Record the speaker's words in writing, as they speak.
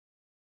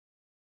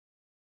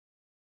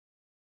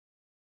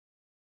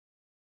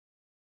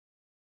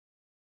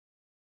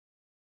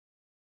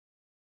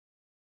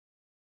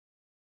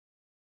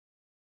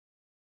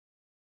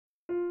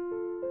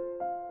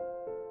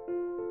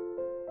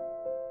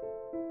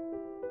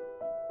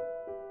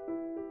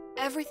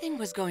Everything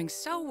was going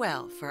so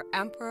well for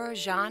Emperor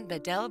Jean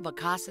Bedel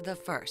Bokassa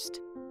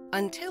I,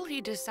 until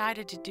he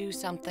decided to do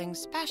something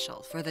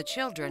special for the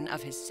children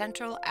of his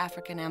Central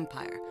African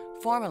Empire,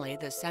 formerly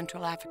the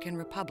Central African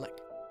Republic.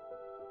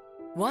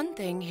 One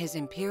thing His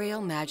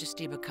Imperial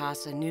Majesty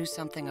Bokassa knew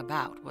something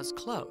about was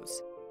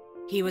clothes.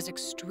 He was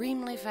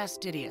extremely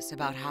fastidious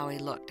about how he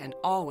looked and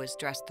always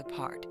dressed the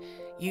part,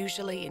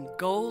 usually in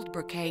gold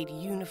brocade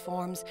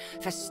uniforms,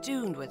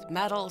 festooned with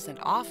medals and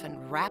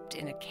often wrapped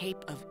in a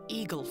cape of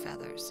eagle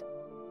feathers.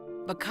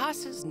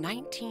 Bokassa's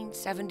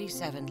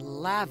 1977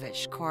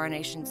 lavish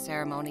coronation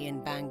ceremony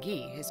in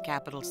Bangui, his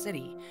capital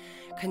city,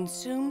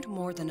 consumed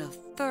more than a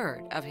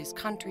third of his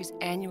country's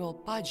annual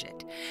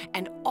budget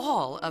and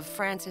all of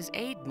France's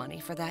aid money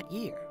for that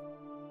year.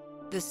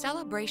 The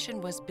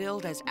celebration was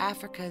billed as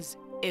Africa's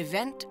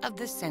event of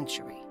the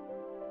century.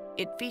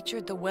 It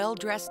featured the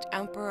well-dressed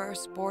emperor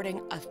sporting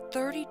a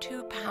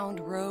 32-pound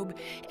robe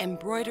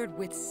embroidered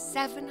with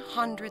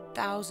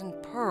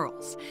 700,000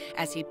 pearls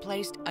as he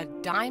placed a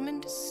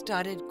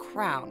diamond-studded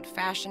crown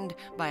fashioned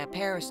by a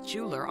Paris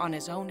jeweler on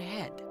his own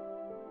head.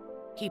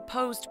 He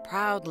posed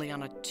proudly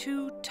on a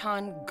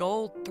 2-ton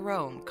gold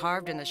throne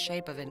carved in the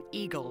shape of an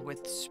eagle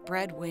with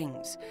spread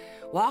wings,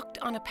 walked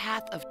on a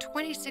path of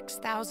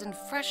 26,000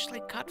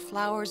 freshly cut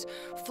flowers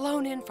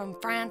flown in from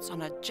France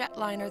on a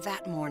jetliner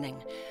that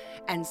morning,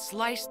 and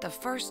sliced the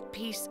first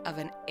piece of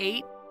an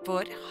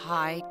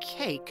 8-foot-high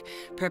cake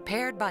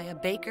prepared by a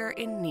baker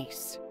in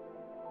Nice.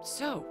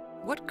 So,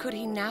 what could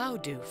he now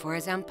do for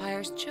his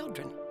empire's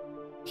children?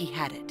 He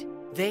had it.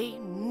 They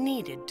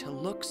needed to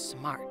look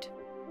smart.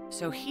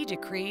 So he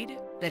decreed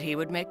that he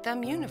would make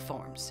them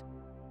uniforms.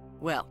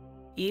 Well,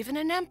 even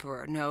an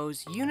emperor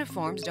knows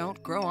uniforms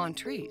don't grow on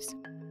trees,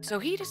 so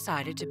he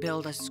decided to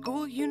build a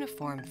school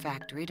uniform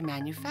factory to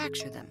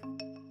manufacture them.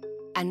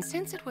 And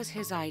since it was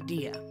his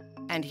idea,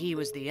 and he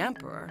was the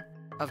emperor,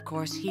 of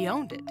course he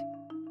owned it.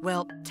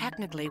 Well,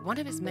 technically, one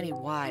of his many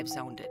wives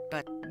owned it,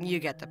 but you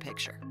get the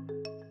picture.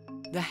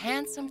 The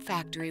handsome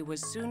factory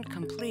was soon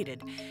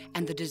completed,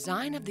 and the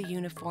design of the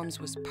uniforms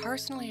was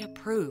personally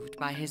approved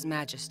by His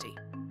Majesty.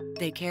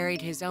 They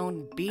carried his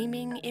own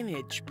beaming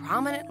image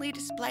prominently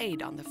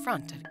displayed on the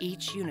front of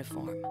each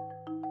uniform.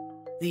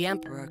 The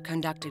emperor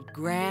conducted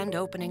grand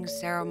opening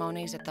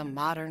ceremonies at the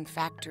modern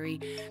factory,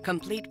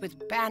 complete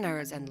with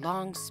banners and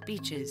long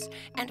speeches,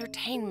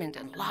 entertainment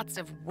and lots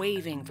of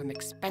waving from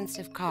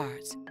expensive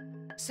cars.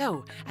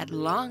 So, at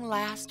long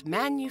last,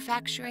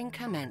 manufacturing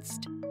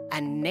commenced,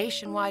 and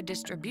nationwide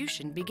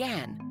distribution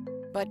began.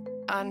 But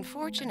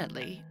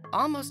unfortunately,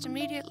 almost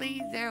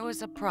immediately, there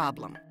was a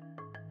problem.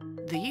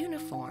 The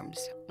uniforms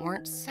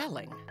weren't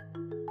selling.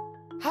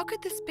 How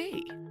could this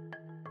be?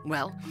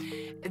 Well,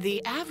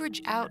 the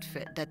average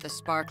outfit that the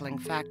sparkling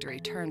factory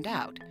turned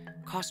out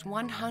cost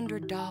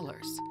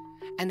 $100,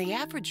 and the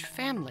average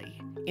family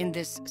in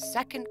this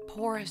second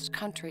poorest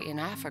country in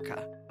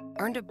Africa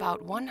earned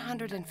about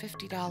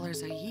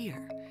 $150 a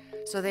year,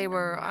 so they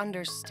were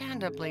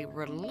understandably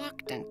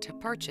reluctant to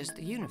purchase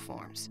the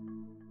uniforms.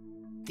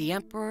 The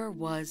emperor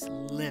was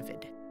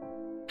livid.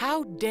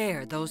 How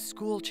dare those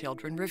school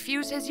children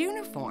refuse his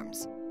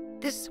uniforms?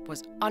 This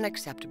was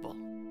unacceptable.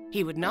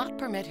 He would not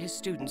permit his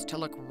students to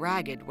look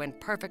ragged when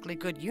perfectly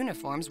good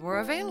uniforms were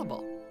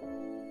available.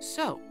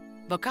 So,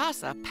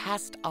 Bokassa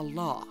passed a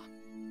law.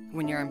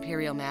 When your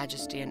Imperial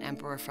Majesty and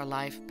Emperor for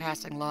life,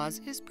 passing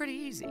laws is pretty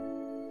easy.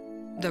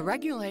 The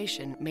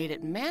regulation made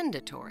it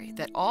mandatory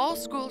that all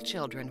school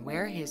children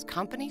wear his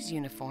company's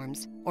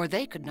uniforms, or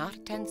they could not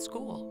attend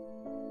school.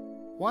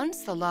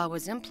 Once the law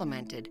was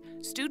implemented,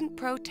 student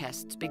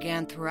protests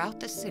began throughout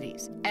the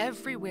cities,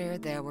 everywhere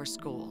there were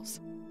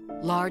schools.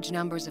 Large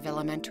numbers of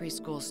elementary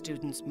school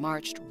students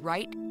marched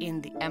right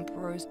in the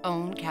emperor's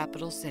own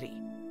capital city.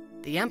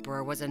 The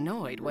emperor was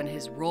annoyed when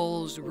his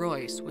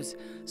Rolls-Royce was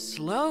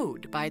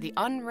slowed by the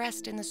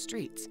unrest in the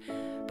streets,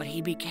 but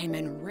he became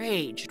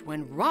enraged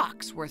when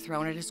rocks were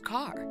thrown at his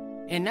car.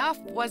 Enough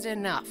was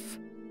enough.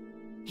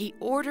 He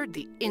ordered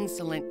the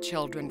insolent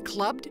children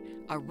clubbed,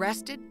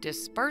 arrested,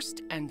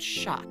 dispersed, and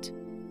shot.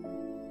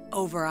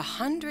 Over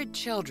 100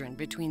 children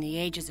between the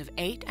ages of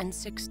 8 and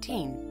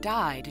 16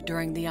 died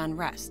during the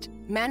unrest,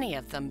 many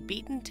of them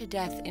beaten to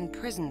death in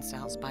prison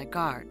cells by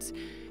guards,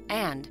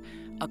 and,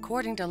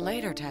 according to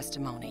later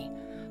testimony,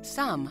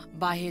 some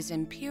by His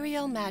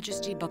Imperial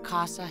Majesty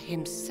Bokassa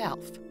himself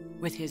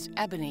with his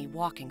ebony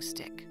walking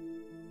stick.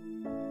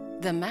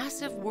 The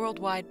massive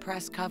worldwide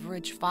press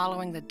coverage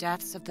following the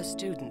deaths of the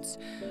students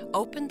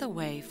opened the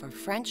way for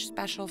French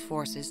special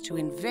forces to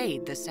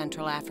invade the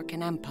Central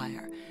African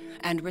Empire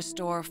and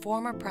restore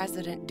former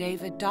President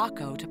David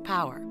Dacko to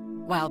power,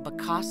 while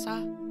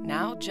Bokassa,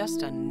 now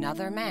just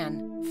another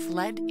man,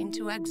 fled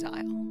into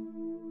exile.